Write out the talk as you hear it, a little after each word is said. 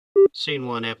Scene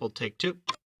 1, Apple, take 2.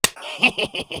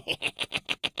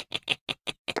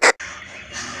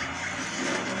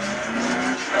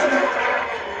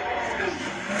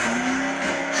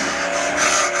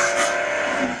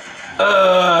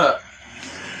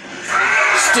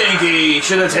 Stinky!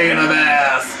 Should have taken a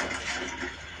bath.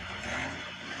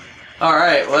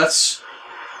 Alright, well that's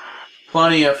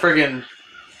plenty of friggin'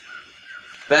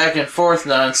 back and forth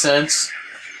nonsense.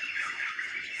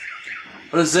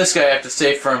 What does this guy have to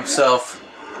say for himself?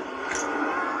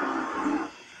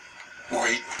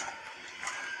 Wait.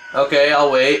 Okay, I'll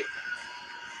wait.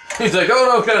 He's like, oh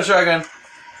no, got a shotgun.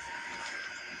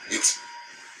 You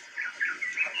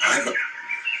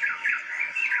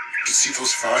see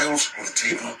those files on the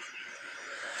table?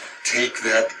 Take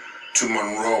that to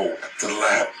Monroe at the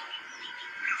lab.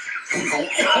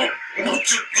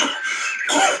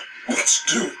 Let's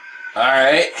do.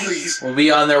 Alright. Please. We'll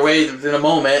be on their way in a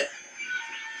moment.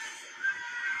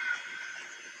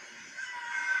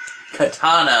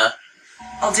 Katana.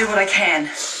 I'll do what I can.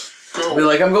 Go. Be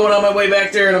like, I'm going on my way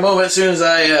back there in a moment as soon as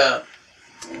I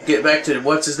get back to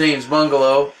what's his name's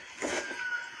bungalow.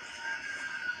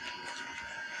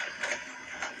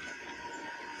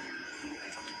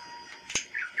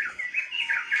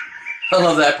 I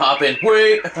love that pop in.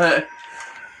 Wait!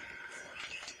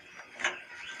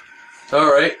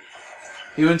 Alright.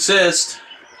 You insist.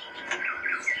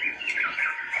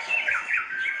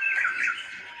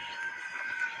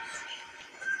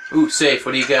 Ooh, safe.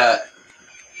 What do you got?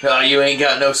 Oh, you ain't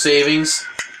got no savings?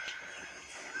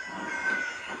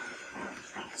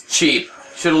 It's cheap.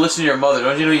 Should have listened to your mother.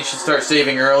 Don't you know you should start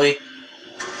saving early?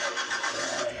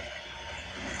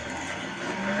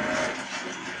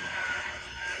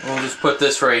 We'll just put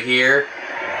this right here.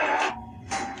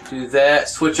 Do that.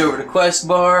 Switch over to quest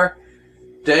bar.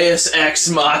 Deus Ex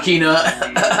Machina.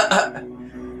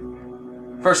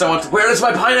 First I want to... Where is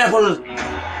my pineapple?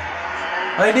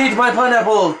 I need my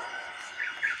pineapple.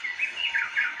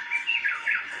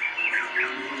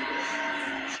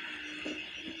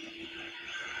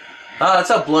 Ah,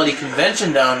 it's a bloody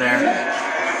convention down there.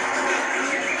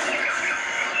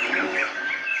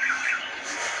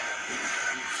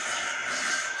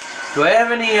 Do I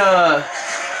have any,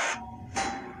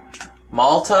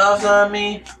 Molotovs on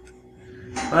me?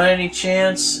 By any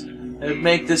chance? It'd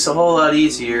make this a whole lot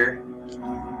easier.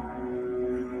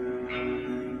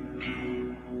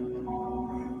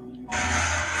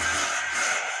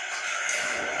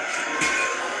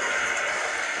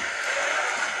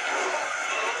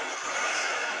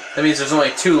 That means there's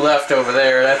only 2 left over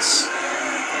there. That's...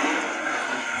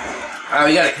 Oh,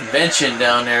 we got a convention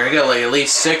down there. We got like at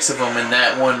least 6 of them in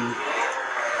that one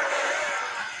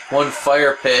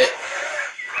fire pit.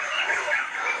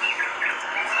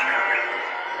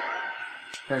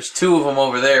 There's 2 of them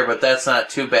over there, but that's not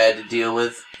too bad to deal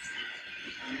with.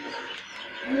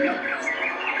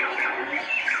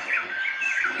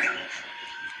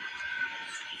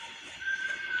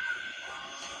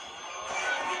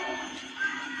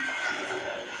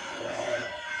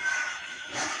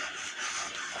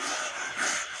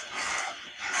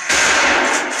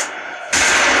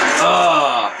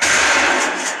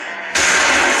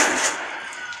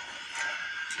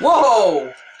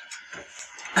 Whoa!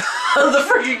 The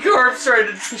freaking corpse tried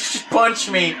to punch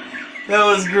me. That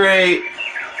was great.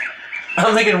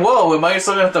 I'm thinking, whoa, am I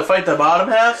still gonna have to fight the bottom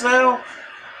halves now?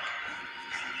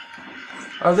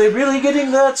 Are they really getting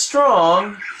that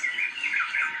strong?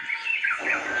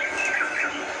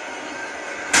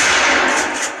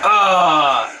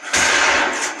 Ah!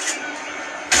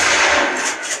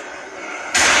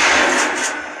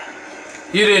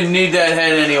 You didn't need that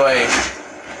head anyway.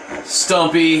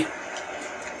 Stumpy.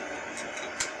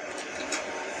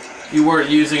 You weren't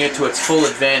using it to its full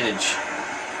advantage.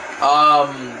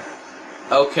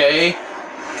 Okay.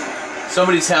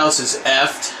 Somebody's house is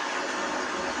effed.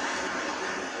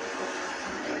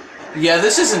 Yeah,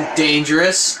 this isn't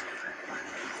dangerous.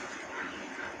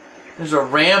 There's a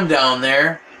ram down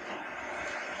there.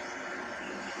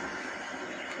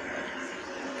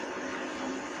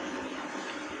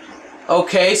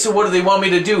 Okay, so what do they want me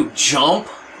to do? Jump?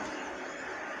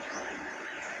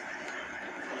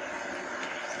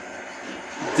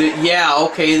 Yeah,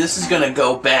 okay, this is gonna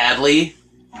go badly.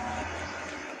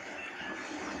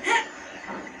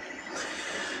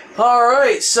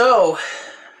 Alright, so...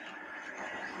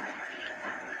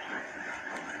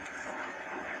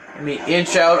 Let me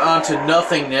inch out onto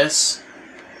nothingness.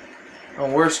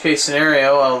 On worst case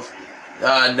scenario, I'll...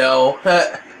 no.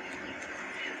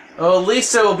 Well, at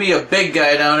least there will be a big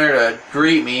guy down there to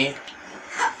greet me.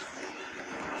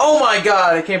 Oh my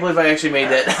god, I can't believe I actually made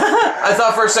that. I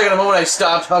thought for a second, the moment I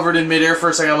stopped, hovered in midair for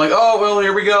a second, I'm like, oh, well,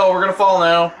 here we go, we're gonna fall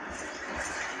now.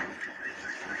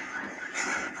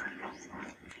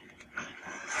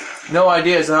 No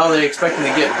idea as to how they expect me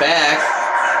to get back.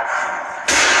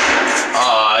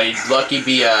 Aw, you lucky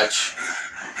biatch.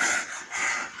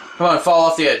 Come on, fall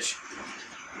off the edge.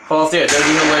 Fall off the edge, that'd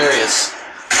be hilarious.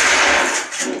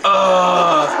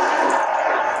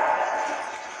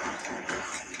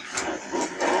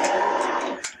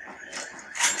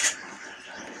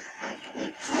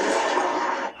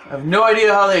 I have no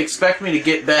idea how they expect me to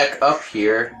get back up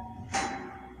here. I'm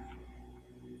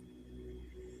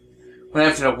gonna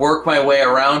have to work my way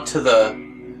around to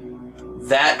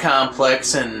that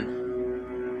complex and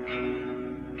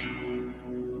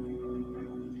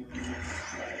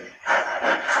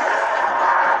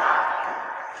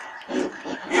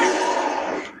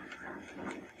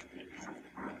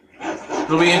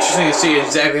it'll be interesting to see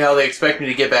exactly how they expect me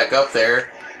to get back up there.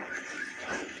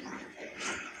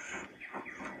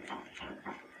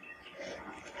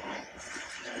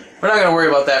 We're not gonna worry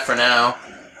about that for now.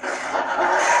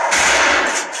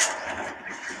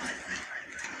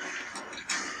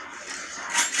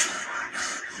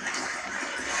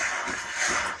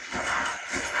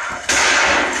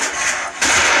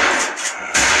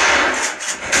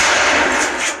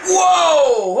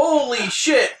 Whoa! Holy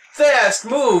shit! Fast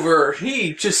mover!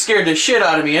 He just scared the shit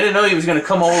out of me. I didn't know he was gonna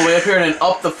come all the way up here and then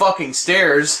up the fucking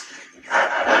stairs.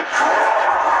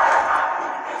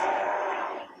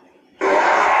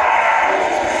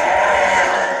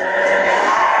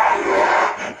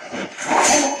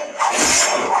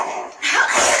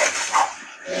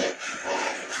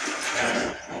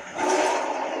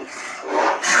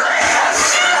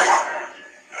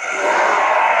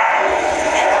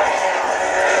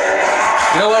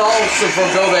 You know what? I'll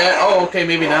forgo that. Oh, okay,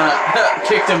 maybe not.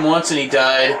 Kicked him once and he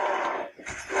died.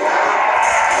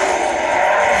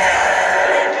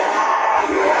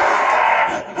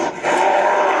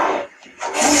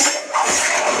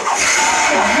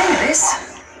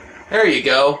 There you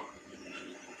go.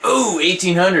 Ooh,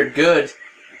 1800. Good.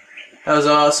 That was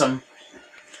awesome.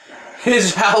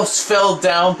 His house fell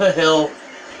down the hill.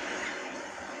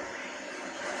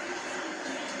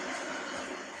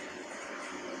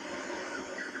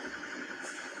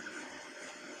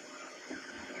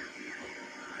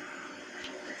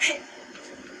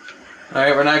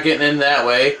 Alright, we're not getting in that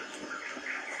way.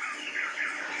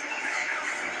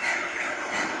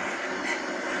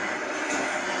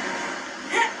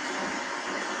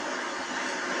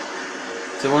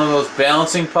 Is it one of those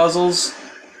balancing puzzles?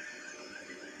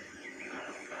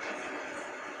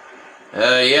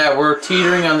 Yeah, we're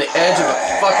teetering on the edge of a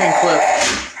fucking cliff.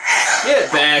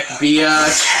 Get back,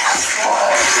 biatch.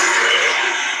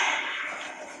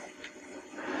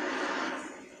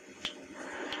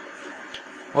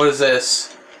 What is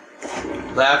this?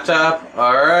 Laptop?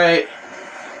 Alright.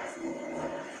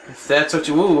 If that's what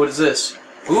you... Ooh, what is this?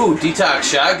 Ooh, detox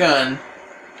shotgun.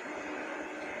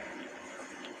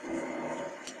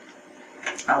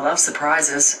 I love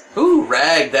surprises. Ooh,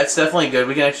 rag. That's definitely good.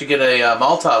 We can actually get a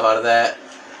Molotov out of that.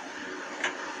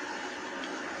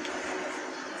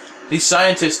 These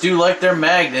scientists do like their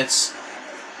magnets.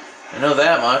 I know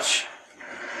that much.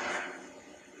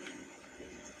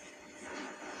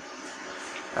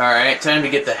 Alright, time to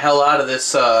get the hell out of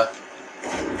this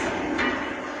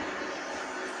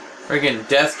friggin'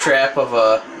 death trap of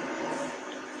a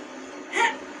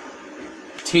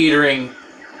teetering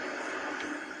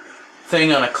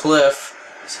thing on a cliff.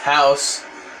 This house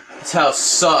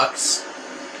sucks.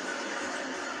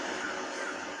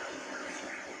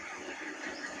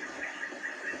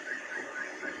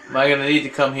 Am I gonna need to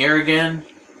come here again?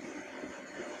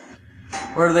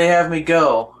 Where do they have me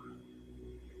go?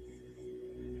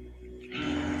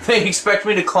 They expect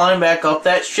me to climb back up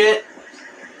that shit?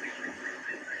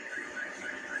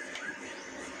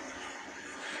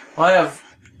 Well, I have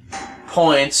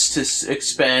points to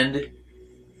expend.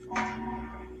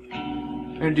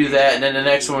 I'm gonna do that, and then the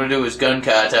next one we're gonna do is gun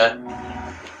kata.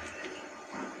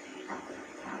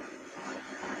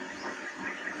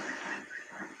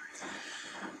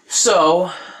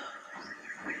 So,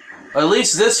 at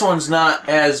least this one's not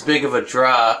as big of a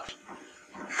drop.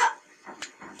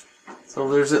 So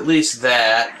there's at least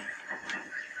that.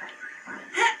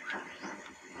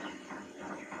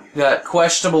 Got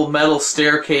questionable metal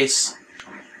staircase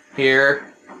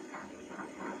here.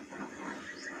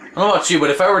 I don't know about you, but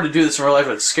if I were to do this in real life, it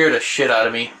would scare the shit out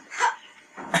of me.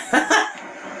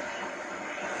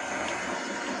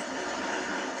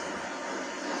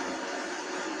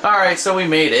 Alright, so we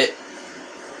made it.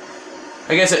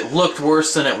 I guess it looked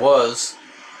worse than it was.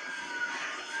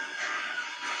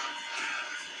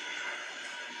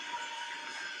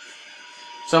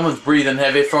 Someone's breathing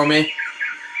heavy for me.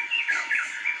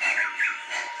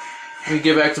 Let me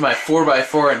get back to my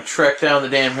 4x4 and trek down the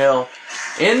damn hill.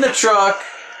 In the truck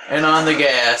and on the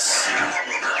gas.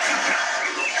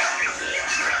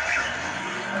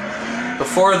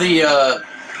 Before the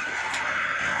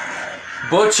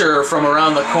butcher from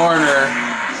around the corner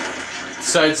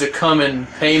decides to come and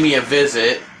pay me a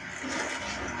visit.